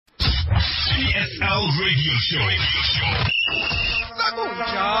PSL Radio Show.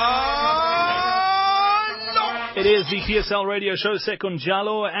 It is the PSL Radio Show,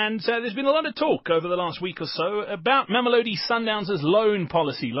 Sekunjalo, and there's been a lot of talk over the last week or so about Mamelodi Sundowns' loan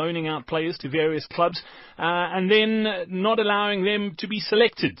policy, loaning out players to various clubs, and then not allowing them to be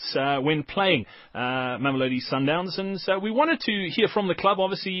selected when playing Mamelodi Sundowns. And so we wanted to hear from the club.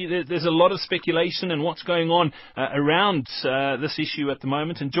 Obviously, there's a lot of speculation and what's going on around this issue at the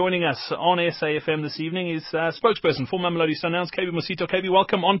moment. And joining us on SAfm this evening is spokesperson for Mamelodi Sundowns, Mosito.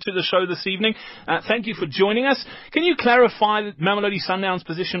 Welcome onto the show this evening. Thank you for joining us. Can you clarify Mamelodi Sundowns'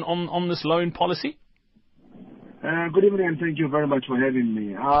 position on this loan policy? Good evening, and thank you very much for having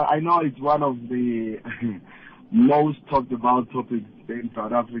me. I know it's one of the most talked about topics in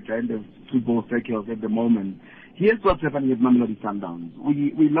South Africa and the football circles at the moment. Here's what's happening with Mamelodi Sundowns.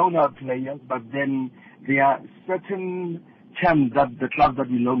 We loan our players, but then there are certain terms that the clubs that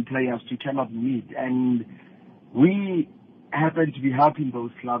we loan players to cannot meet, and we happen to be helping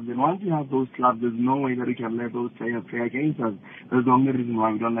those clubs. And once you have those clubs, there's no way that we can let those players play against us. There's the only reason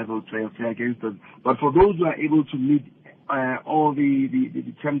why we don't let those players play against us. But for those who are able to meet all the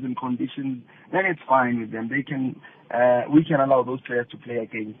terms and conditions, then it's fine with them. They can, we can allow those players to play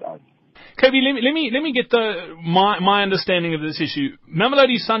against us. Kobe, let me get my understanding of this issue.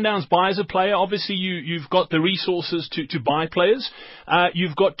 Mamelodi Sundowns buys a player. Obviously, you've got the resources to buy players.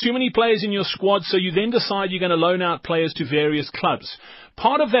 You've got too many players in your squad, so you then decide you're going to loan out players to various clubs.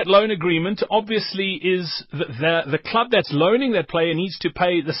 Part of that loan agreement, obviously, is the club that's loaning that player needs to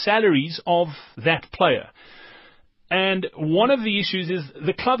pay the salaries of that player. And one of the issues is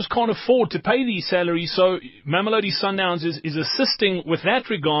the clubs can't afford to pay these salaries, so Mamelodi Sundowns is assisting with that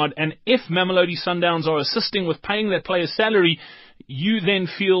regard. And if Mamelodi Sundowns are assisting with paying that player's salary, you then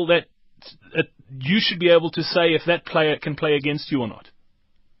feel that you should be able to say if that player can play against you or not.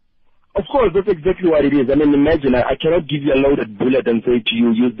 Of course, that's exactly what it is. I mean, imagine, I cannot give you a loaded bullet and say to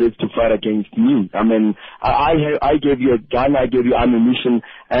you, use this to fight against me. I mean, I gave you a gun, I gave you ammunition,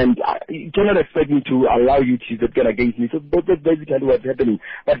 and you cannot expect me to allow you to use that gun against me. So that's basically what's happening.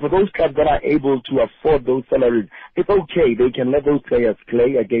 But for those clubs that are able to afford those salaries, it's okay. They can let those players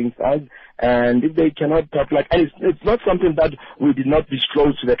play against us. And if they cannot apply, and it's not something that we did not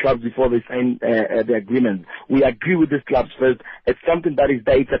disclose to the clubs before they signed the agreement. We agree with these clubs first. It's something that is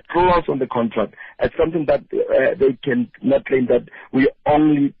there. It's a clause on the contract. It's something that they can not claim that we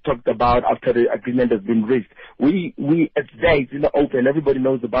only talked about after the agreement has been reached. It's there. It's in the open. Everybody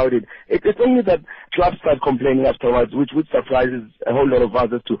knows about it. It's only that clubs start complaining afterwards, which surprises a whole lot of us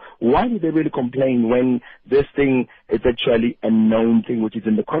as to why did they really complain when this thing is actually a known thing which is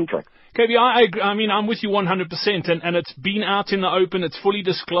in the contract. KB, I mean, I'm with you 100%, and it's been out in the open, it's fully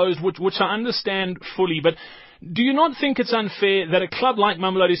disclosed, which I understand fully, but do you not think it's unfair that a club like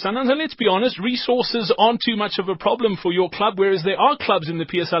Mamelodi Sundowns, and let's be honest, resources aren't too much of a problem for your club, whereas there are clubs in the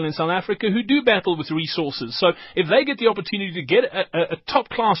PSL in South Africa who do battle with resources. So if they get the opportunity to get a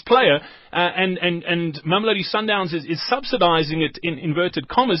top-class player, and Mamelodi Sundowns is subsidizing it in inverted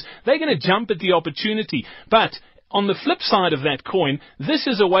commas, they're going to jump at the opportunity. But on the flip side of that coin, this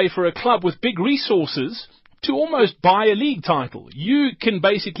is a way for a club with big resources to almost buy a league title. You can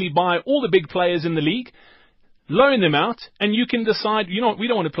basically buy all the big players in the league, loan them out, and you can decide, you know, we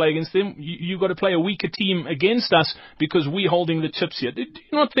don't want to play against them. You've got to play a weaker team against us because we're holding the chips here. Do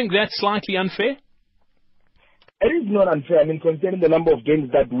you not think that's slightly unfair? It is not unfair. I mean, considering the number of games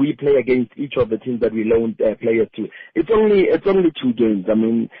that we play against each of the teams that we loan players to, it's only 2 games. I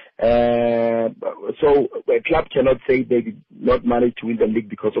mean, so a club cannot say they did not manage to win the league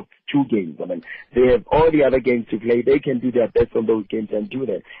because of 2 games. I mean, they have all the other games to play. They can do their best on those games and do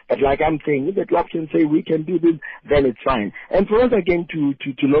that. But like I'm saying, if the club can say we can do this, then it's fine. And for us again to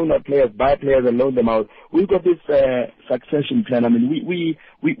loan our players, buy players and loan them out, we've got this succession plan. I mean,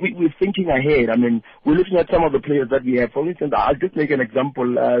 we're thinking ahead. I mean, we're looking at some of the players that we have. For instance, I'll just make an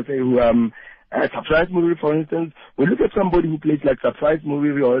example, Surprise Movie, for instance. We look at somebody who plays like Surprise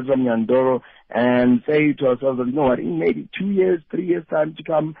Movie or Ezra Nyandoro and say to ourselves that, you know what, in maybe 2 years, 3 years time to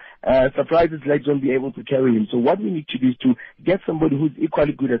come, Surprise's legs won't be able to carry him. So what we need to do is to get somebody who's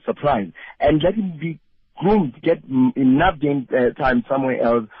equally good at Surprise and let him be groomed, get enough game time somewhere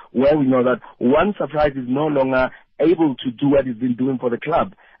else where we know that one Surprise is no longer able to do what he's been doing for the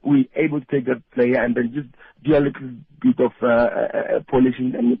club. we're able to take that player and then just do a little bit of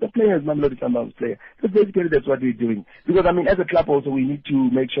polishing. And with the players, Mamelodi Sundowns player. So basically that's what we're doing. Because, I mean, as a club also, we need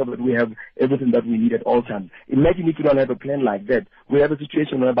to make sure that we have everything that we need at all times. Imagine if you don't have a plan like that. We have a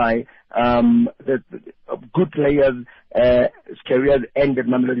situation whereby the good players' careers end at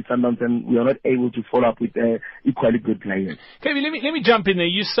Mamelodi Sundowns, and we are not able to follow up with equally good players. Kevin, let me jump in there.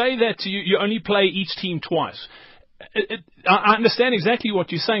 You say that you only play each team twice. I understand exactly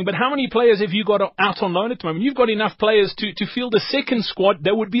what you're saying, but how many players have you got out on loan at the moment? You've got enough players to field a second squad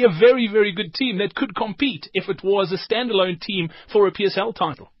that would be a very, very good team that could compete if it was a standalone team for a PSL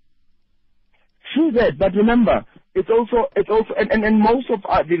title. True that, but remember, it's also, and most of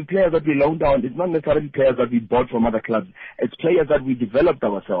the players that we loan down, it's not necessarily players that we bought from other clubs. It's players that we developed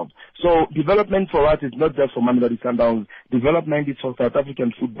ourselves. So development for us is not just for Mamelodi Sundowns. Development is for South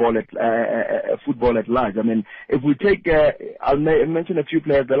African football at large. I mean, if we take, I'll mention a few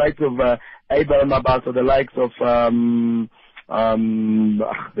players, the likes of Abel Mabaso, the likes of the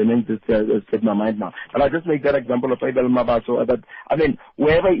name just slipped my mind now. But I'll just make that example of Abel Mabaso. That, I mean,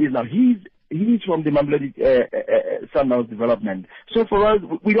 wherever he is now, he's from the Mamelodi Sundowns development. So for us,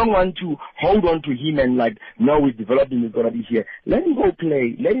 we don't want to hold on to him and like, no, he's developing, he's going to be here. Let him go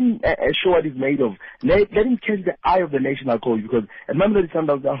play. Let him show what he's made of. Let him catch the eye of the national coach, because at Mamelodi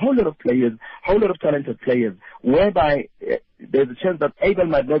Sundowns, there are a whole lot of players, whole lot of talented players, whereby there's a chance that Abel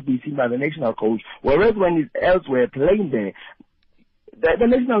might not be seen by the national coach, whereas when he's elsewhere playing there, the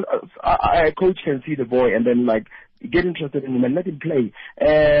national coach can see the boy and then like get interested in him and let him play.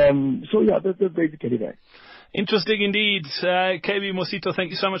 So yeah, that's basically that. Interesting indeed. KB Mosito, thank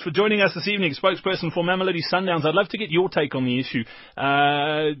you so much for joining us this evening, spokesperson for Mamelodi Sundowns. I'd love to get your take on the issue.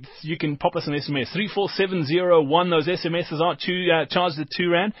 You can pop us an SMS, 34701. Those SMSs are charged at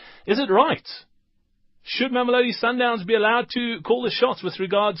R2. Is it right? Should Mamelodi Sundowns be allowed to call the shots with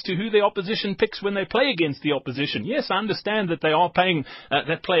regards to who the opposition picks when they play against the opposition? Yes, I understand that they are paying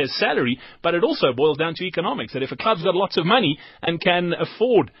that player's salary, but it also boils down to economics, that if a club's got lots of money and can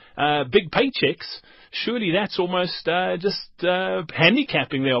afford big paychecks, surely that's almost just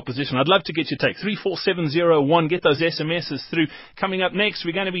handicapping the opposition. I'd love to get your take. 34701. Get those SMSs through. Coming up next,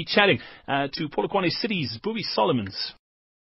 we're going to be chatting to Polokwane City's Boobie Solomons.